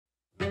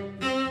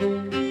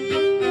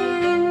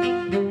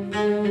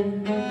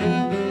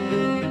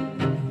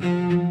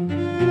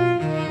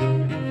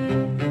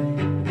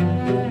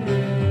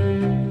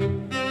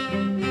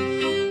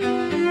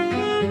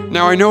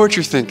I know what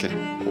you're thinking.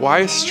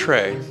 Why is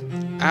Trey,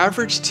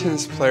 average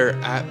tennis player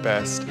at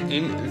best,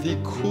 in the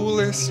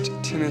coolest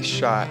tennis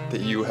shot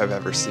that you have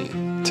ever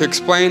seen? To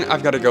explain,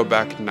 I've got to go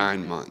back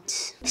 9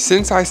 months.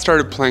 Since I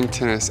started playing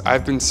tennis,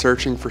 I've been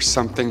searching for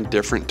something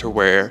different to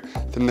wear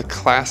than the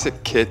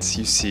classic kits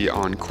you see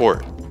on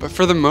court. But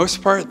for the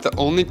most part, the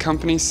only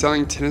companies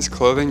selling tennis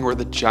clothing were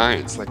the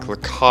giants like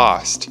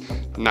Lacoste,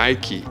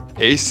 Nike,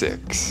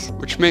 Asics,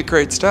 which make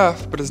great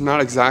stuff, but is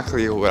not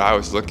exactly what I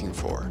was looking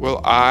for.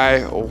 Well,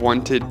 I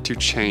wanted to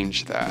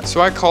change that.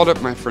 So I called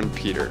up my friend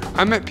Peter.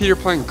 I met Peter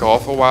playing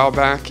golf a while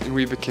back and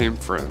we became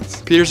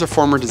friends. Peter's a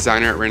former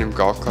designer at Random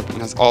Golf Club and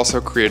has also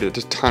created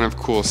a ton of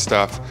cool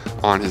stuff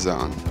on his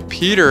own.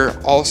 Peter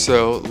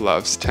also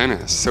loves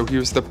tennis, so he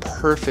was the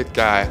perfect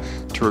guy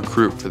to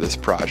recruit for this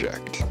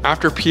project.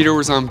 After Peter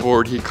was on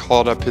board, he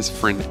called up his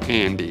friend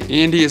Andy.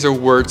 Andy is a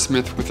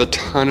wordsmith with a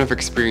ton of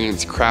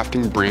experience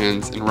crafting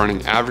brands and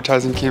running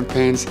advertising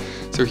campaigns,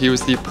 so he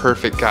was the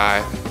perfect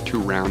guy to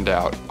round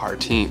out our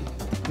team.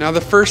 Now,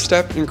 the first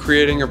step in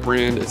creating a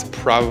brand is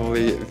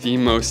probably the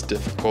most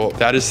difficult.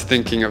 That is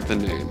thinking of the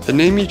name. The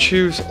name you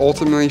choose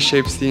ultimately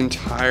shapes the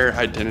entire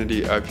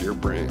identity of your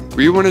brand.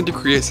 We wanted to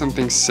create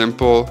something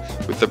simple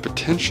with the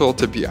potential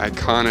to be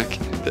iconic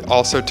that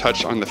also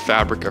touched on the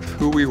fabric of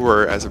who we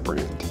were as a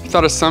brand. We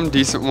thought of some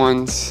decent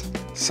ones,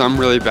 some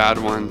really bad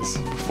ones,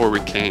 before we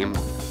came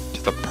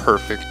to the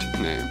perfect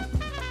name.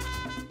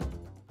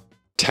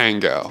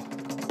 Tango.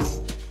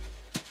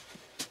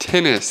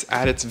 Tennis,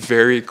 at its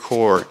very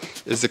core,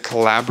 is a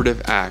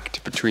collaborative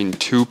act between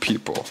two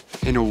people.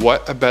 And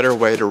what a better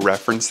way to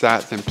reference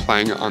that than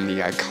playing on the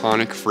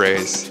iconic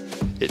phrase,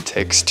 "It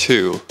takes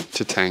two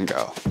to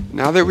tango."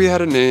 Now that we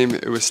had a name,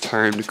 it was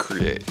time to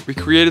create. We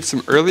created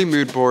some early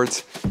mood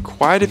boards,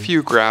 quite a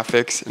few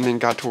graphics, and then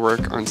got to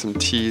work on some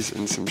tees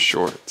and some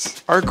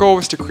shorts. Our goal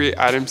was to create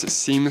items that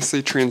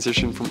seamlessly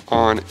transition from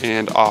on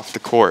and off the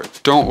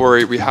court. Don't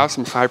worry, we have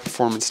some high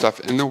performance stuff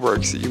in the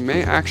works that you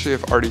may actually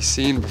have already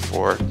seen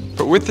before,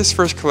 but with this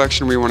first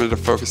collection, we wanted to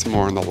focus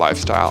more on the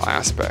lifestyle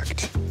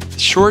aspect. The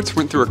shorts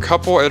went through a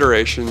couple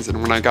iterations,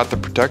 and when I got the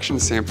production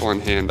sample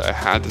in hand, I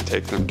had to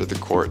take them to the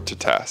court to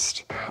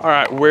test. All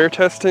right, we're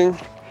testing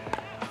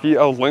the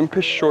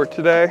Olympus short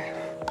today.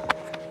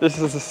 This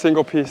is the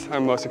single piece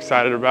I'm most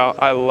excited about.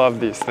 I love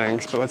these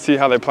things, but let's see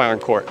how they play on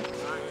court.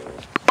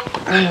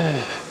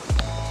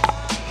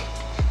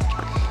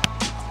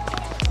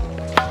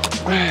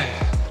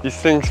 These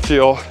things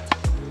feel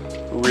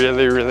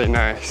really, really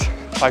nice.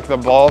 Like the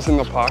ball's in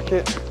the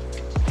pocket,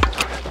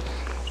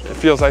 it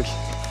feels like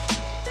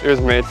it was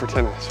made for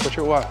tennis, which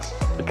it was.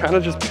 It kind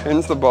of just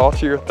pins the ball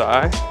to your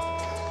thigh,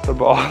 the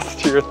ball's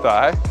to your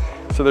thigh,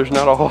 so there's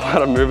not a whole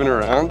lot of moving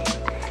around.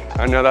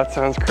 I know that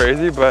sounds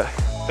crazy, but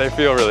they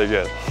feel really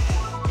good.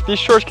 If these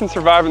shorts can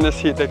survive in this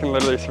heat, they can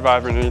literally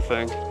survive in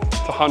anything.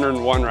 It's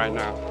 101 right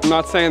now. I'm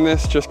not saying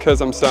this just because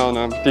I'm selling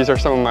them. These are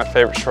some of my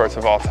favorite shorts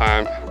of all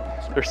time.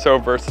 They're so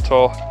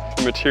versatile.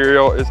 The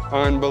material is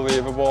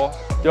unbelievable.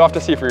 You'll have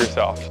to see for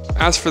yourself.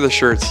 As for the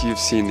shirts, you've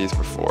seen these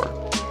before.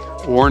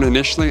 Worn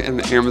initially in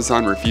the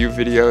Amazon review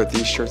video,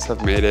 these shirts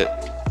have made it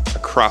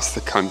across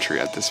the country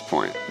at this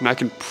point. And I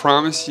can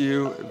promise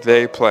you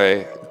they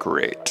play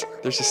great.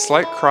 There's a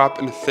slight crop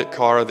and a thick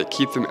collar that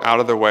keep them out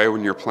of the way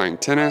when you're playing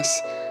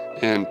tennis.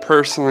 And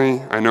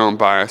personally, I know I'm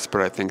biased,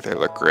 but I think they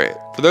look great.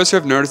 For those who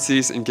have noticed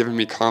these and given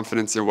me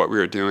confidence in what we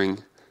are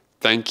doing,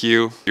 thank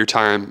you. Your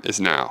time is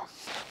now.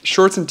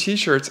 Shorts and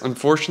t-shirts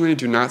unfortunately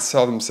do not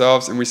sell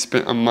themselves, and we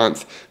spent a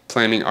month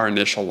planning our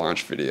initial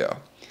launch video.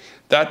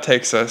 That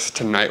takes us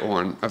to night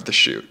one of the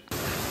shoot.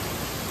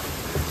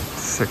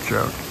 Sick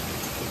joke.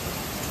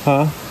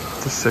 Huh?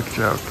 It's a sick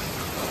joke.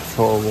 It's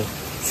horrible.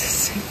 It's a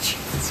sick joke.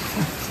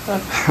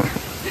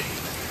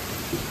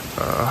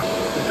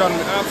 We've got an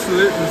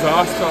absolute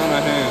disaster on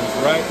our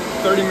hands, right?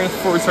 30 minutes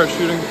before we start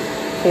shooting,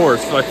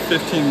 pours for like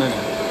 15 minutes.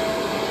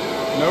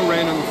 No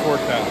rain on the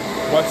forecast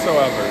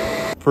whatsoever.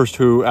 First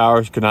 2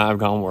 hours could not have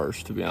gone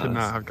worse, to be honest. Could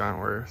not have gone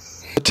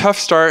worse. The tough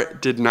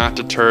start did not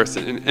deter us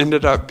and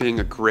ended up being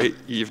a great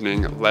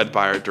evening led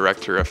by our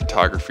director of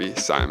photography,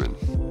 Simon.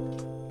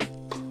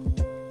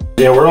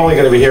 Yeah, we're only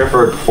going to be here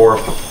for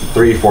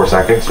 3-4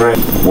 seconds, right?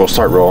 We'll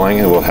start rolling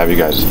and we'll have you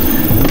guys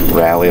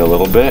rally a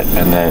little bit,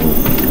 and then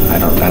I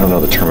don't know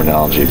the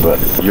terminology, but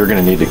you're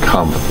going to need to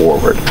come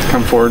forward.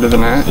 Come forward to the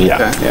net? Yeah.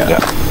 Okay.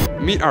 Yeah.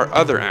 Meet our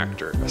other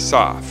actor,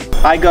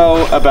 Asaf. I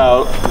go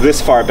about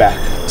this far back.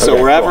 So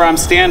Okay, wherever cool. I'm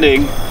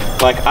standing,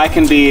 like I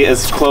can be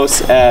as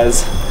close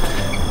as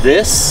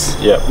this.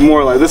 Yep.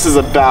 More like this is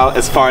about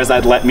as far as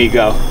I'd let me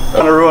go. I'm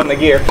gonna ruin the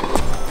gear.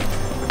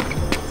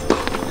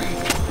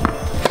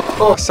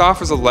 Asaf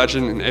was a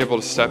legend and able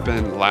to step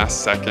in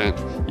last second.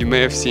 You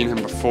may have seen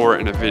him before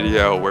in a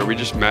video where we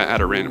just met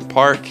at a random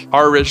park.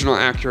 Our original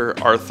actor,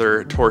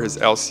 Arthur, tore his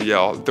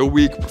LCL the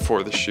week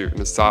before the shoot,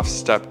 and Asaf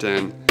stepped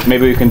in.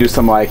 Maybe we can do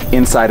some like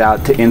inside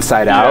out to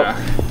inside out,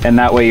 and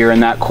that way you're in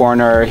that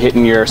corner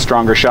hitting your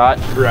stronger shot.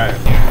 Right.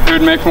 It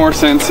would make more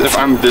sense if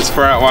I'm this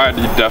far out wide,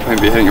 you'd definitely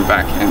be hitting a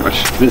backhand,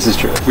 which This is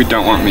true. we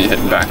don't want me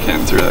hitting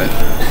backhands, really.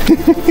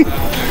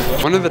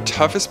 One of the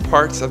toughest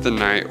parts of the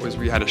night was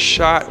we had a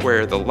shot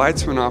where the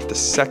lights went off the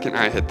second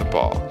I hit the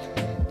ball.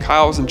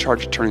 Kyle was in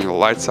charge of turning the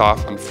lights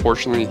off.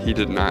 Unfortunately, he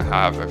did not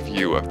have a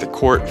view of the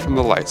court from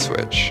the light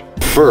switch.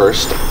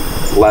 First,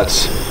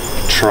 let's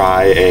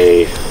try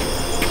a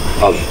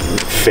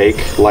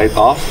fake light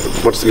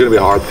off. What's gonna be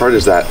the hard part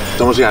is that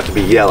someone's gonna have to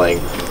be yelling,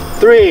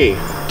 3,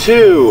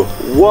 2,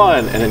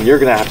 1, and then you're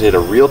gonna have to hit a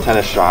real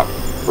tennis shot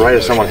right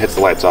as someone hits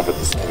the lights off at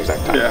the same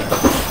exact time.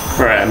 Yeah.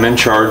 All right, I'm in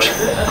charge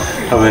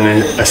of an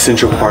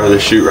essential part of the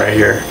shoot right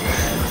here.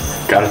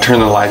 Got to turn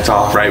the lights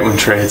off right when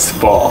Trey hits the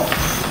ball.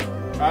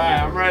 All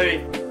right, I'm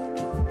ready.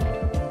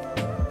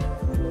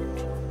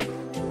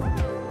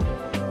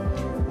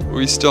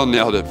 We still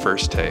nailed it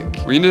first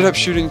take. We ended up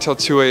shooting till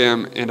 2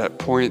 a.m. and at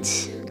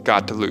points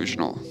got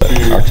delusional.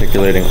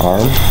 Articulating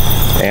arm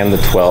and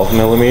the 12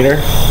 millimeter.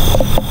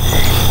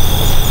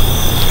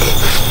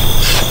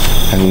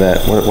 And then,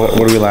 what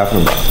are we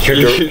laughing about?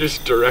 You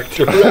just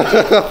directed it.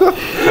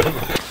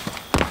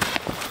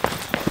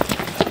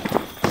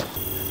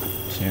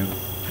 2,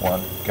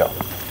 1, go.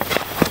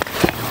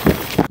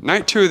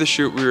 Night 2 of the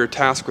shoot, we were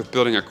tasked with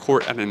building a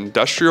court at an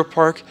industrial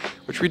park,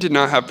 which we did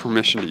not have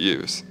permission to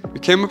use. We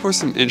came up with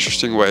some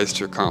interesting ways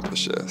to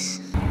accomplish this.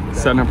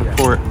 Setting up a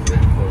court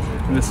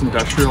in this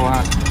industrial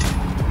lot.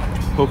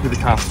 Hopefully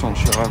the cops don't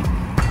show up.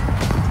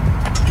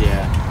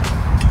 Yeah.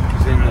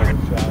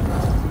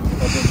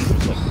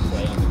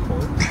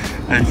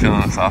 How you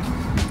feeling this off?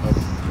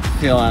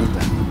 Feeling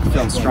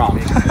strong.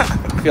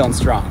 Feeling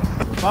strong.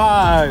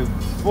 5,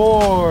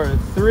 4,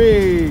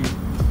 3.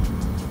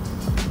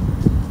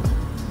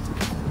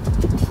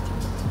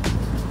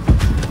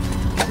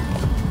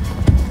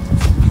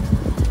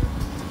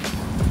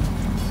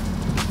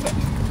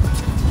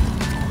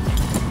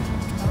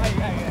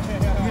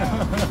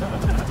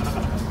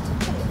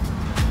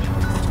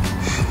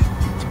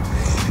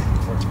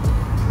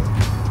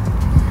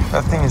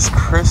 That thing is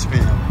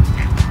crispy.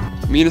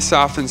 Me and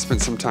Asafin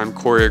spent some time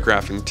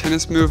choreographing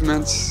tennis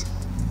movements.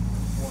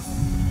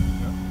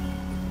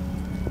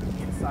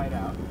 Inside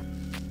out.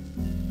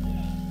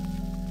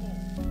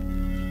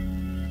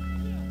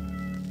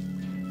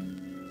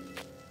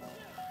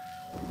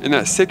 And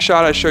that 6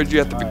 shot I showed you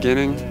at the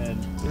beginning,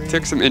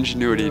 took some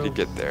ingenuity to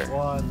get there.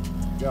 1,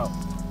 go.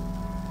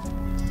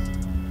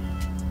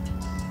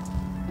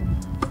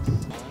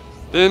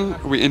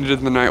 Then we ended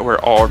the night where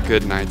all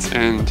good nights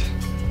end,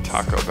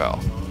 Taco Bell.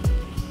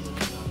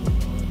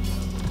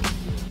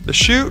 The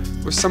shoot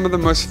was some of the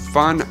most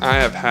fun I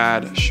have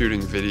had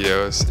shooting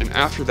videos, and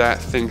after that,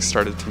 things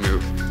started to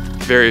move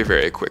very,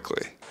 very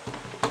quickly.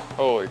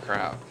 Holy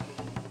crap.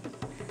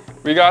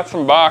 We got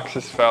some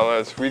boxes,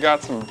 fellas. We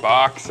got some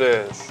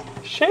boxes.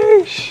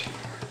 Sheesh.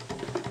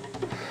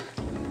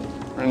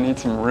 We're gonna need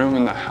some room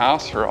in the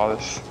house for all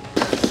this.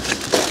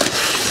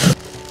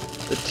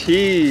 The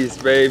tees,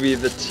 baby,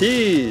 the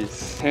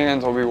tees.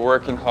 Hands will be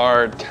working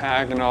hard,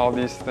 tagging all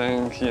these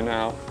things, you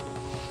know.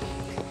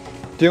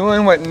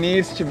 Doing what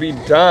needs to be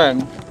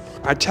done.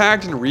 I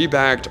tagged and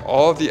rebagged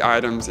all of the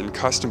items in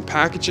custom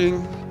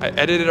packaging. I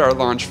edited our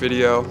launch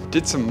video,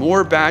 did some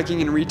more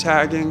bagging and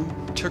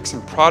retagging, took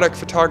some product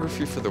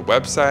photography for the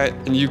website,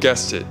 and you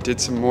guessed it, did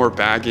some more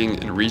bagging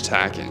and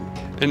retagging.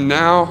 And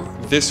now,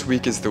 this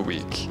week is the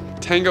week.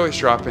 Tango is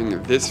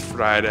dropping this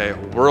Friday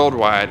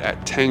worldwide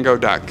at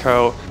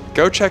tango.co.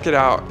 Go check it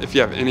out if you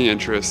have any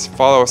interest.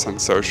 Follow us on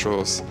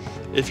socials.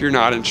 If you're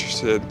not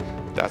interested,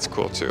 that's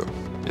cool too.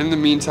 In the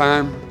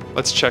meantime,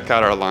 let's check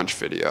out our launch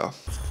video.